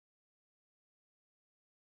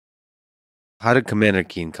How did Commander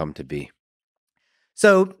Keen come to be?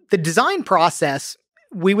 So the design process,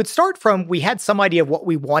 we would start from, we had some idea of what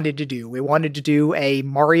we wanted to do. We wanted to do a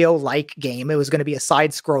Mario-like game. It was going to be a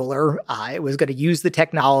side scroller. It was going to use the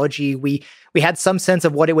technology. We had some sense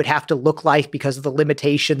of what it would have to look like because of the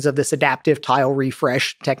limitations of this adaptive tile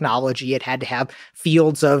refresh technology. It had to have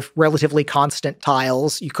fields of relatively constant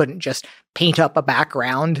tiles. You couldn't just paint up a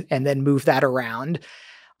background and then move that around.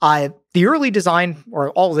 The early design, or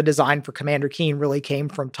all the design for Commander Keen, really came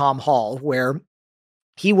from Tom Hall, where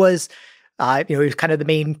he was he was kind of the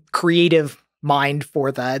main creative mind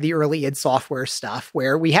for the early id Software stuff,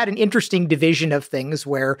 where we had an interesting division of things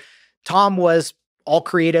where Tom was all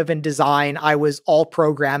creative and design. I was all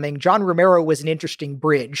programming. John Romero was an interesting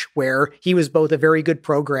bridge where he was both a very good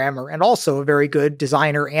programmer and also a very good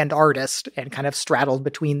designer and artist and kind of straddled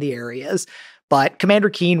between the areas. But Commander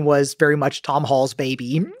Keen was very much Tom Hall's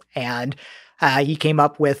baby. And he came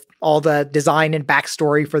up with all the design and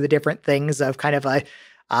backstory for the different things of kind of a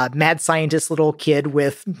mad scientist little kid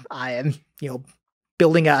with,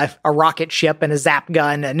 building a rocket ship and a zap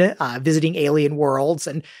gun and visiting alien worlds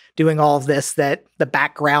and doing all of this, that the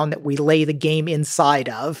background that we lay the game inside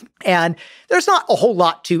of. And there's not a whole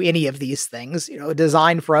lot to any of these things.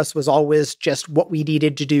 Design for us was always just what we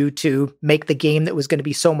needed to do to make the game that was going to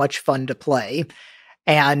be so much fun to play.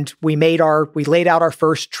 And we laid out our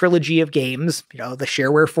first trilogy of games. The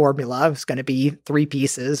shareware formula was going to be 3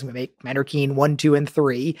 pieces. We make Commander Keen 1, 2, and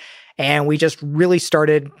 3. And we just really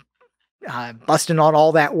started busting on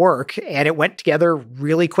all that work. And it went together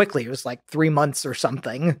really quickly. It was like 3 months or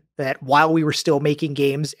something, that while we were still making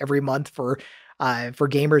games every month for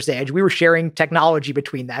Gamer's Edge, we were sharing technology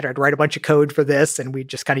between that. I'd write a bunch of code for this and we'd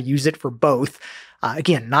just kind of use it for both.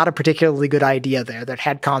 Again, not a particularly good idea there that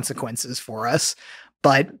had consequences for us.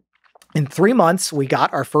 But in 3 months, we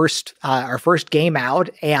got our first game out,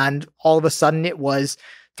 and all of a sudden it was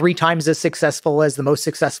 3 times as successful as the most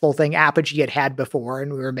successful thing Apogee had before,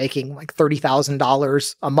 and we were making like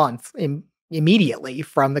 $30,000 a month immediately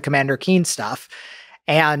from the Commander Keen stuff.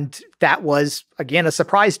 And that was, again, a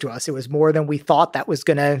surprise to us. It was more than we thought that was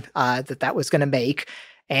gonna make.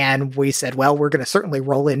 And we said, well, we're going to certainly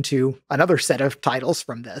roll into another set of titles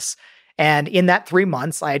from this. And in that 3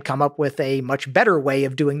 months, I had come up with a much better way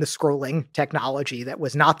of doing the scrolling technology that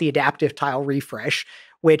was not the adaptive tile refresh,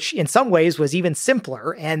 which in some ways was even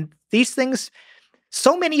simpler. And these things,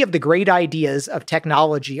 so many of the great ideas of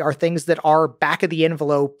technology are things that are back of the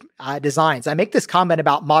envelope designs. I make this comment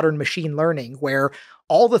about modern machine learning, where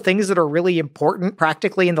all the things that are really important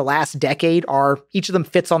practically in the last decade each of them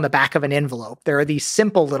fits on the back of an envelope. There are these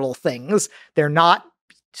simple little things. They're not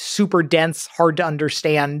super dense, hard to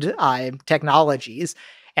understand technologies.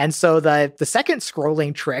 And so the second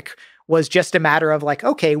scrolling trick was just a matter of like,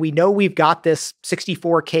 okay, we know we've got this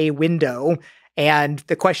 64K window. And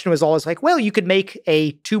the question was always like, well, you could make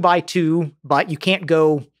a 2x2, but you can't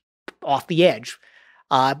go off the edge.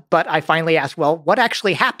 But I finally asked, well, what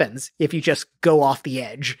actually happens if you just go off the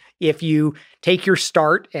edge? If you take your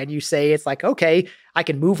start and you say, it's like, okay, I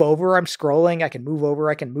can move over, I'm scrolling. I can move over,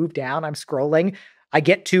 I can move down, I'm scrolling. I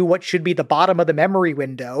get to what should be the bottom of the memory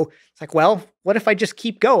window. It's like, well, what if I just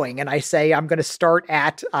keep going? And I say, I'm going to start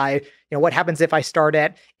at, what happens if I start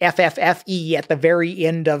at FFFE at the very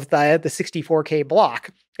end of the 64K block?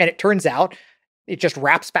 And it turns out it just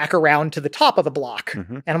wraps back around to the top of the block.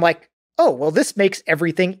 Mm-hmm. And I'm like, oh, well, this makes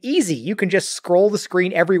everything easy. You can just scroll the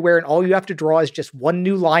screen everywhere, and all you have to draw is just one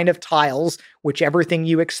new line of tiles, whichever thing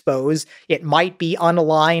you expose. It might be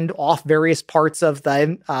unaligned off various parts of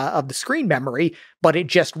the screen memory, but it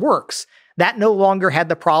just works. That no longer had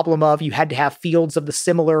the problem of you had to have fields of the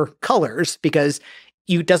similar colors, because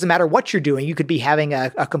it doesn't matter what you're doing. You could be having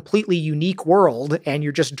a completely unique world, and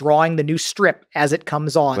you're just drawing the new strip as it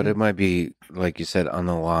comes on. But it might be, like you said,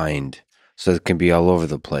 unaligned. So it can be all over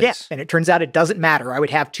the place. Yeah, and it turns out it doesn't matter. I would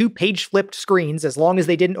have 2 page-flipped screens. As long as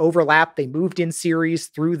they didn't overlap, they moved in series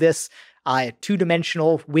through this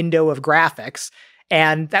 2-dimensional window of graphics.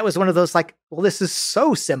 And that was one of those like, well, this is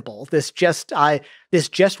so simple. This just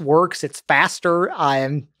works. It's faster.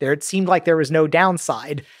 It seemed like there was no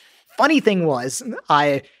downside. Funny thing was,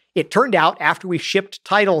 it turned out after we shipped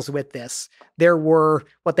titles with this, there were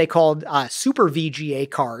what they called super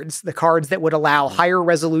VGA cards, the cards that would allow higher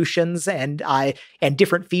resolutions and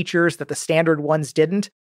different features that the standard ones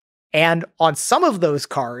didn't. And on some of those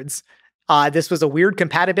cards, this was a weird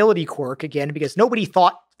compatibility quirk again, because nobody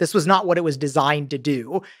thought this was not what it was designed to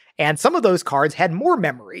do. And some of those cards had more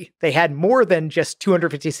memory. They had more than just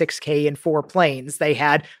 256K in 4 planes. They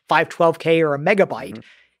had 512K or a megabyte. Mm-hmm.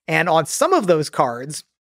 And on some of those cards,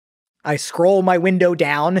 I scroll my window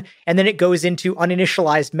down, and then it goes into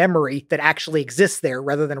uninitialized memory that actually exists there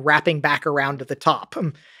rather than wrapping back around to the top.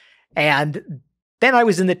 And then I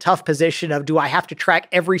was in the tough position of, do I have to track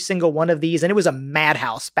every single one of these? And it was a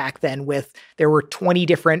madhouse back then there were 20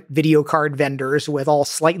 different video card vendors with all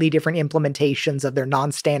slightly different implementations of their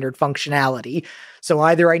non-standard functionality. So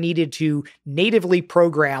either I needed to natively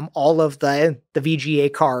program all of the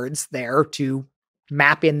VGA cards there to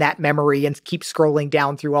map in that memory and keep scrolling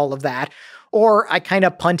down through all of that. Or I kind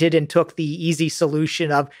of punted and took the easy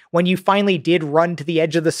solution of, when you finally did run to the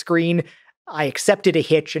edge of the screen, I accepted a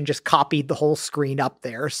hitch and just copied the whole screen up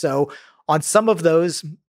there. So on some of those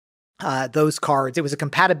cards, it was a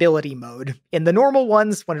compatibility mode. In the normal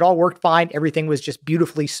ones, when it all worked fine, everything was just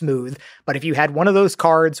beautifully smooth. But if you had one of those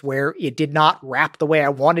cards where it did not wrap the way I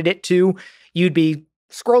wanted it to, you'd be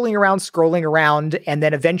scrolling around, and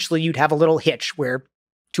then eventually you'd have a little hitch where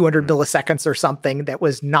 200 milliseconds or something that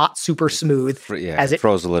was not super smooth. As it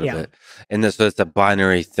froze a little bit. And so it's a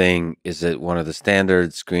binary thing. Is it one of the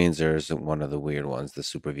standard screens, or is it one of the weird ones, the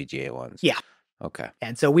super VGA ones? Yeah. Okay.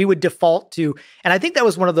 And so we would default to, and I think that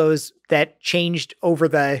was one of those that changed over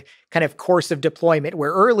the kind of course of deployment,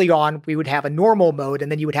 where early on we would have a normal mode, and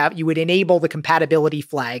then you would enable the compatibility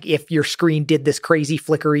flag if your screen did this crazy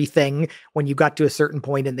flickery thing when you got to a certain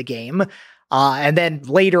point in the game. And then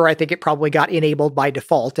later, I think it probably got enabled by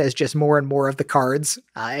default as just more and more of the cards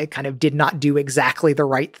kind of did not do exactly the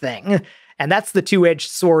right thing. And that's the two-edged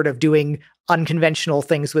sword of doing unconventional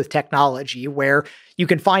things with technology, where you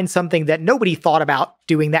can find something that nobody thought about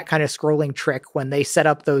doing that kind of scrolling trick when they set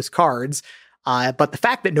up those cards. But the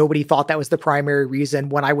fact that nobody thought that was the primary reason,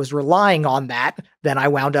 when I was relying on that, then I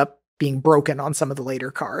wound up being broken on some of the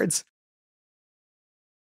later cards.